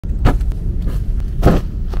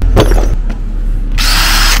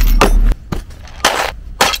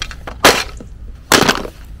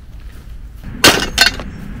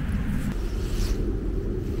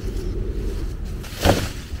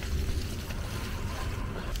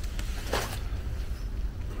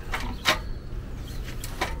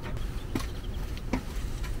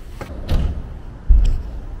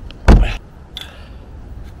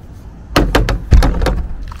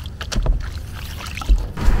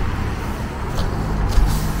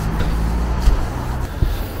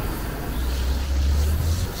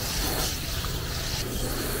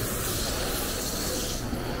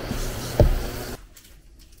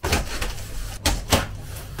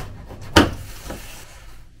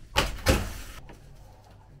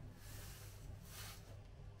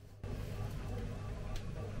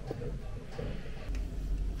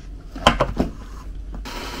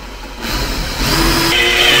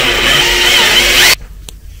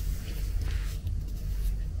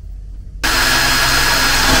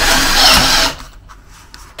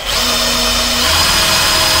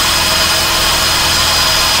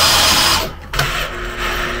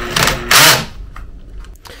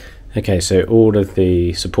Okay, so all of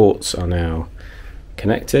the supports are now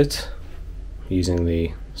connected using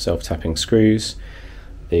the self-tapping screws.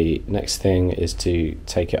 The next thing is to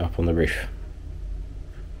take it up on the roof.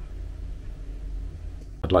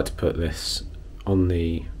 I'd like to put this on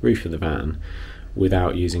the roof of the van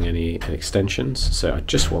without using any extensions, so I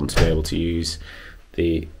just want to be able to use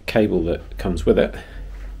the cable that comes with it,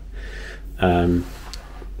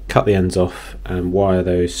 cut the ends off and wire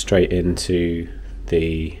those straight into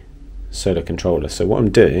the solar controller. So what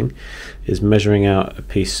I'm doing is measuring out a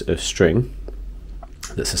piece of string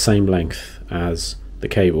that's the same length as the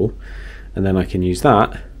cable, and then I can use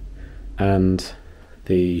that and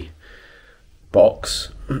the box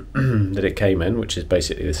that it came in, which is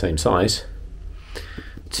basically the same size,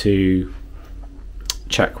 to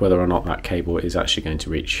check whether or not that cable is actually going to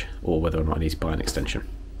reach, or whether or not I need to buy an extension.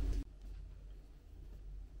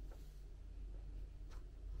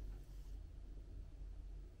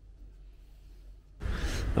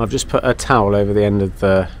 I've just put a towel over the end of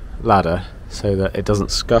the ladder so that it doesn't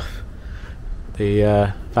scuff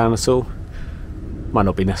the van at all. Might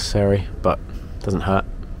not be necessary, but doesn't hurt.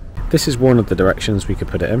 This is one of the directions we could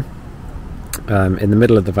put it in the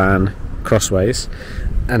middle of the van, crossways,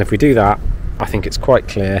 and if we do that, I think it's quite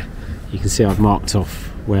clear. You can see I've marked off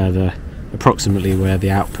where approximately where the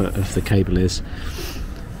output of the cable is.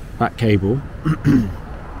 That cable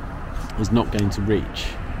is not going to reach.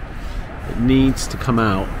 It needs to come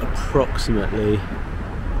out approximately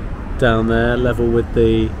down there, level with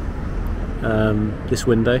the this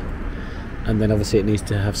window, and then obviously it needs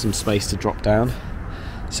to have some space to drop down.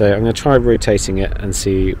 So I'm going to try rotating it and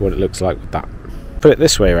see what it looks like with that. Put it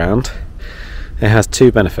this way around, it has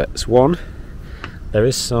two benefits. One, there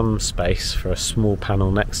is some space for a small panel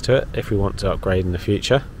next to it if we want to upgrade in the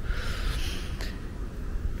future.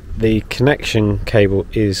 The connection cable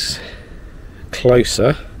is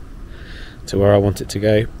closer to where I want it to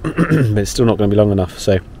go, but it's still not going to be long enough,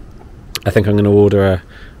 so I think I'm going to order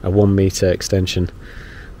a 1 meter extension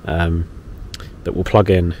that will plug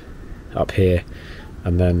in up here,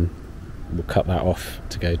 and then we'll cut that off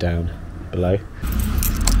to go down below.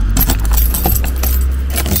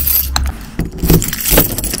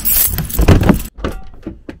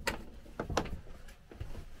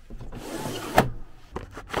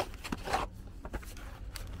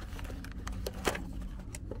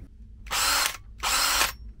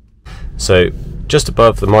 So just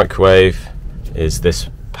above the microwave is this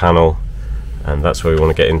panel, and that's where we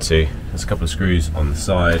want to get into. There's a couple of screws on the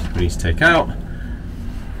side we need to take out.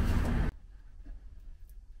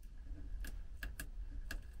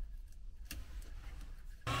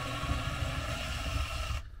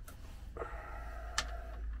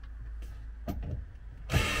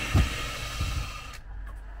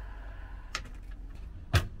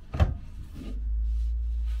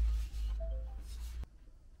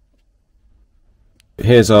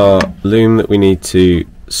 Here's our loom that we need to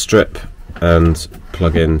strip and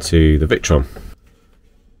plug into the Victron.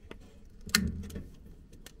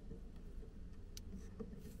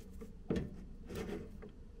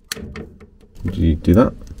 Did you do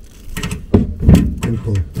that?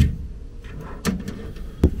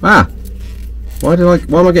 Ah! Why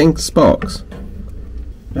am I getting sparks?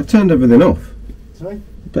 I've turned everything off. Sorry?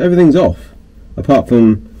 But everything's off. Apart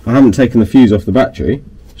from, I haven't taken the fuse off the battery.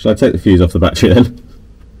 Should I take the fuse off the battery then?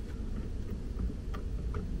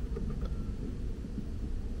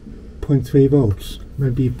 0.3 volts.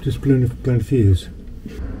 Maybe you've just blown a fuse.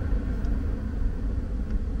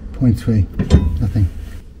 0.3. Nothing.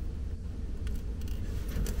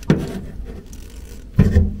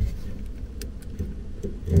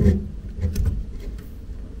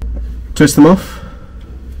 Twist them off?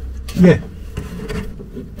 Yeah.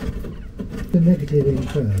 The negative in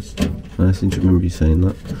first. I seem to remember you saying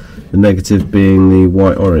that. The negative being the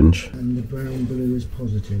white orange. And the brown blue is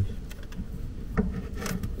positive.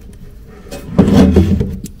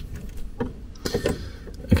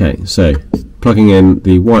 Okay, so plugging in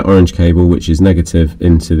the white orange cable, which is negative,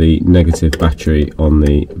 into the negative battery on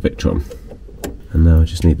the Victron. And now I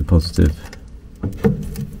just need the positive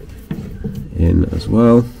in as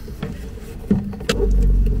well.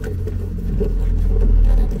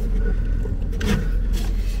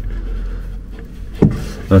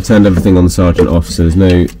 I've turned everything on the Sergeant off, so there's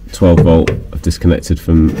no 12 volt. I've disconnected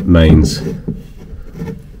from mains.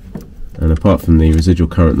 And apart from the residual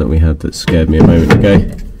current that we had that scared me a moment ago,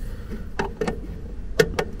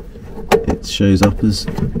 it shows up as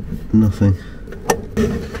nothing.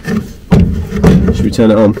 Should we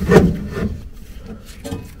turn it on?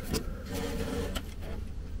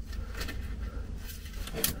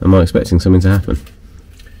 Am I expecting something to happen?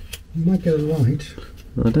 You might get a light.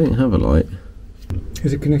 I don't have a light.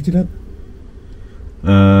 Is it connected up?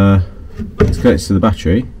 It's connected to the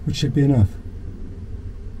battery. Which should be enough.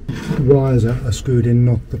 The wires are screwed in,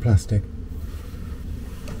 not the plastic.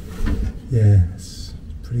 Yeah, it's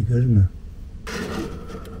pretty good, isn't it?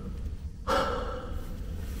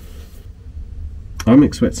 I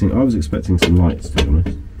was expecting some lights, to be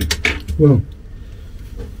honest. Well,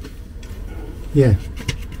 yeah.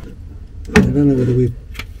 I don't know whether we've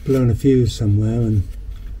blown a fuse somewhere and...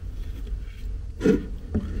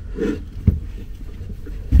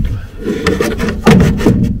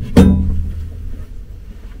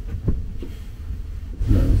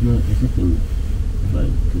 No, there's nothing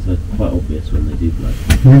blown, because they're quite obvious when they do blow.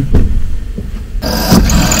 Yeah.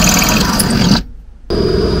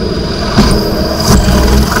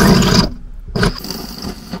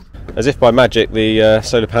 As if by magic, the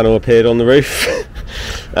solar panel appeared on the roof.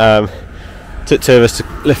 Took 2 of us to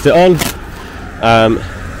lift it on.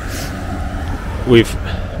 We've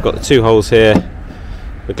got the 2 holes here,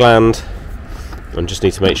 the gland, and just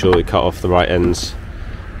need to make sure we cut off the right ends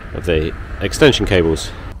of the extension cables.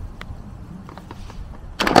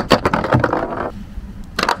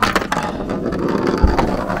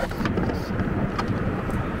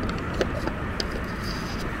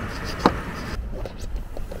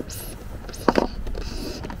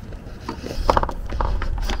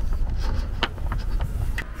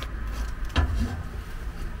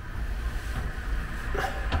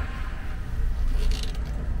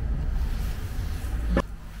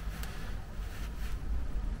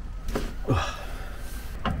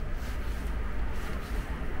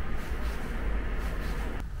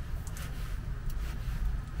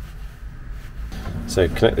 So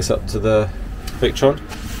connect this up to the Victron.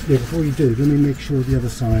 Yeah, before you do, let me make sure the other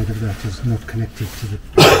side of that is not connected to the...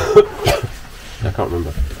 I can't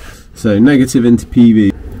remember. So negative into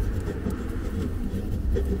PV.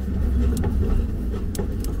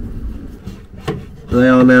 They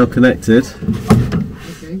are now connected.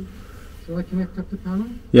 Okay, shall I connect up the panel?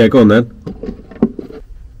 Yeah, go on then.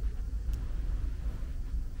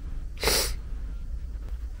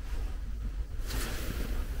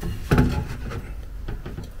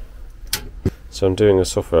 So I'm doing a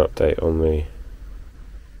software update on the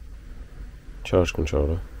charge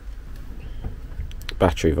controller.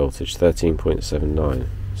 Battery voltage 13.79.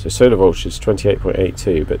 So solar voltage is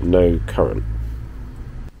 28.82, but no current.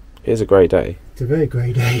 It is a grey day. It's a very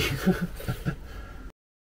grey day.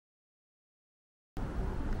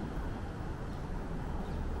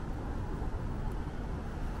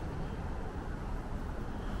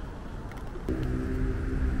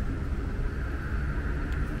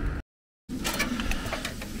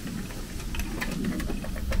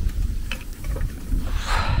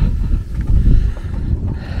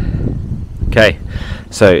 Okay,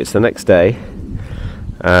 so it's the next day.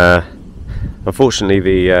 Unfortunately,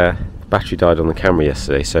 the battery died on the camera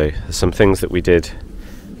yesterday, so there's some things that we did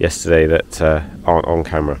yesterday that aren't on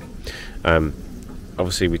camera.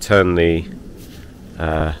 Obviously, we turned the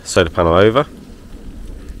solar panel over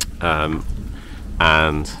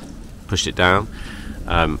and pushed it down.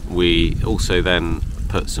 We also then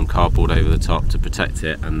put some cardboard over the top to protect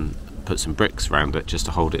it and put some bricks around it just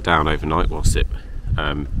to hold it down overnight whilst it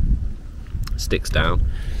sticks down.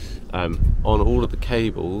 On all of the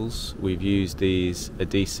cables we've used these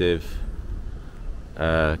adhesive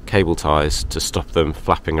cable ties to stop them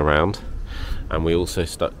flapping around, and we also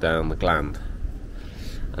stuck down the gland.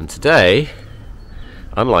 And today,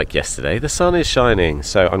 unlike yesterday, the sun is shining,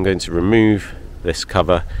 so I'm going to remove this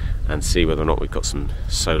cover and see whether or not we've got some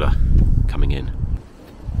solar coming in.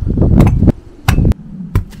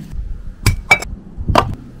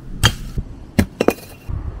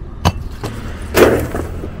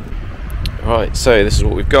 Right, so this is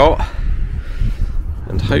what we've got,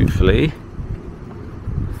 and hopefully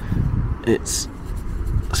it's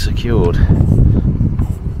secured.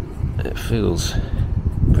 It feels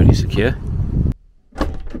pretty secure.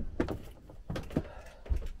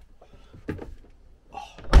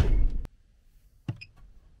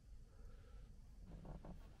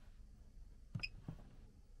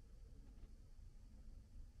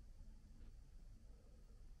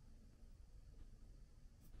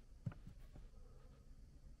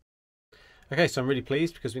 Okay, so I'm really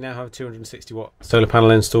pleased because we now have a 260 watt solar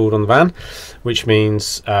panel installed on the van, which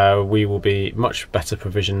means we will be much better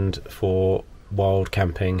provisioned for wild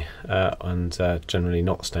camping and generally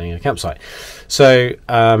not staying at a campsite. So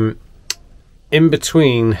in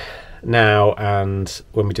between now and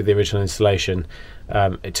when we did the original installation,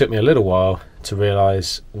 it took me a little while to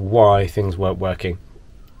realise why things weren't working.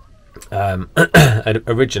 And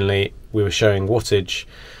originally we were showing wattage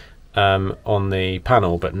on the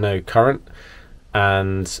panel but no current,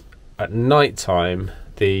 and at night time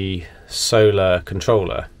the solar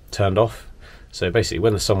controller turned off. So basically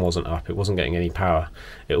when the sun wasn't up it wasn't getting any power.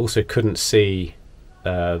 It also couldn't see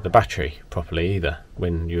the battery properly either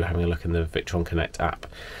when you were having a look in the Victron Connect app.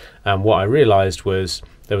 And what I realised was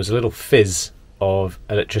there was a little fizz of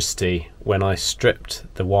electricity when I stripped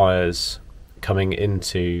the wires coming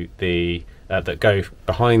into the that go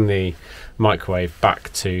behind the microwave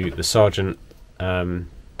back to the Sargent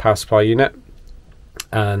power supply unit.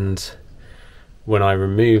 And when I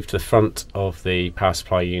removed the front of the power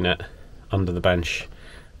supply unit under the bench,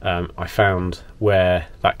 I found where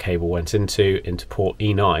that cable went into port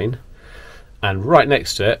E9, and right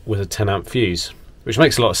next to it was a 10 amp fuse, which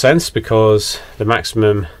makes a lot of sense because the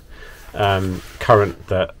maximum current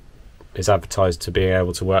that is advertised to be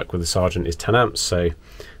able to work with the Sargent is 10 amps. So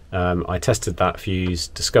I tested that fuse,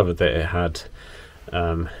 discovered that it had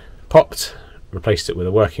popped, replaced it with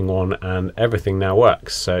a working one, and everything now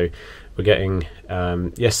works. So we're getting,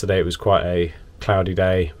 yesterday it was quite a cloudy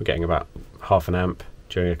day, we're getting about half an amp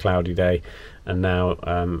during a cloudy day, and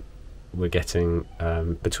now we're getting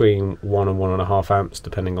between 1 and 1.5 amps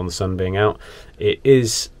depending on the sun being out. It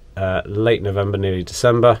is late November, nearly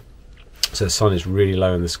December, so the sun is really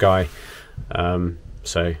low in the sky.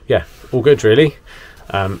 So yeah, all good really.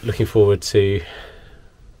 Looking forward to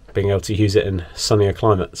being able to use it in sunnier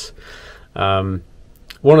climates. One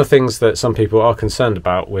of the things that some people are concerned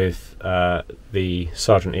about with the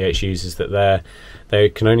Sargent EHUs is that they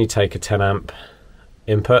can only take a 10 amp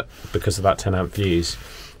input because of that 10 amp fuse,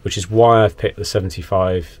 which is why I've picked the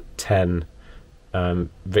 7510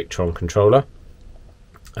 Victron controller,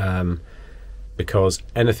 because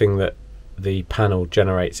anything that the panel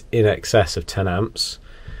generates in excess of 10 amps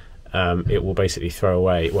it will basically throw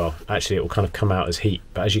away. Well, actually it will kind of come out as heat,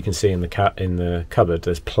 but as you can see in the cupboard,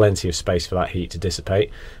 there's plenty of space for that heat to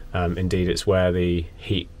dissipate. Indeed, it's where the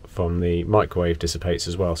heat from the microwave dissipates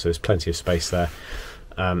as well, so there's plenty of space there.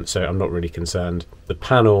 So I'm not really concerned. The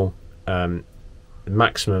panel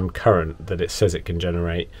maximum current that it says it can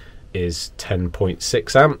generate is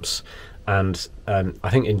 10.6 amps, and I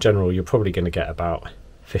think in general you're probably going to get about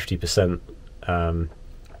 50%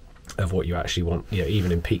 of what you actually want, you know,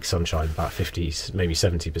 even in peak sunshine, about 50, maybe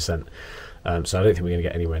 70%. So I don't think we're going to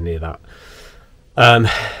get anywhere near that.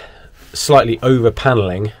 Slightly over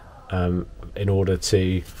paneling in order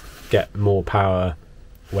to get more power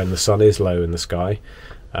when the sun is low in the sky.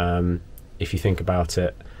 If you think about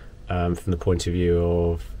it from the point of view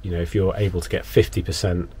of, you know, if you're able to get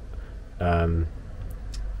 50%,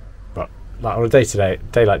 but like on a day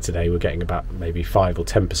like today, we're getting about maybe 5 or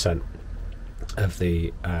 10% of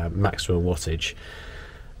the maximum wattage.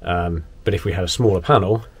 But if we had a smaller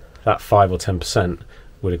panel, that 5 or 10%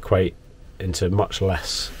 would equate into much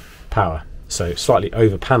less power. So slightly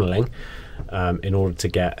over paneling in order to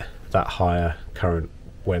get that higher current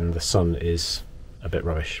when the sun is a bit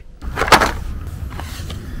rubbish.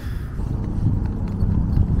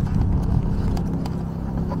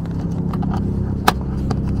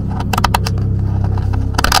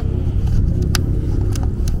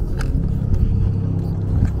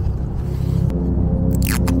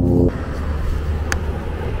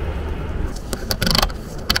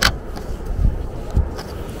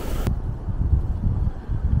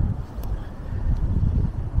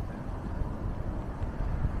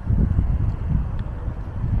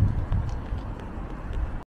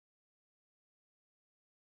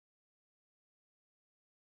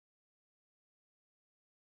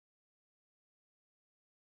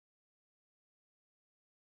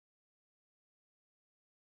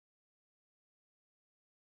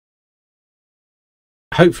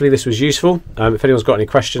 Hopefully this was useful. If anyone's got any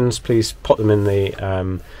questions, please pop them in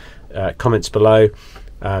the comments below.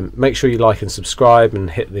 Make sure you like and subscribe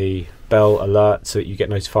and hit the bell alert so that you get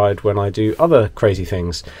notified when I do other crazy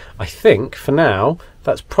things. I think for now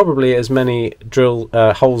that's probably as many drill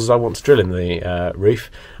holes as I want to drill in the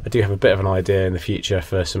roof. I do have a bit of an idea in the future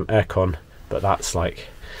for some aircon, but that's like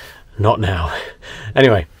not now.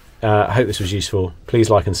 Anyway, I hope this was useful.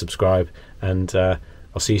 Please like and subscribe, and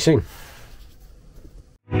I'll see you soon.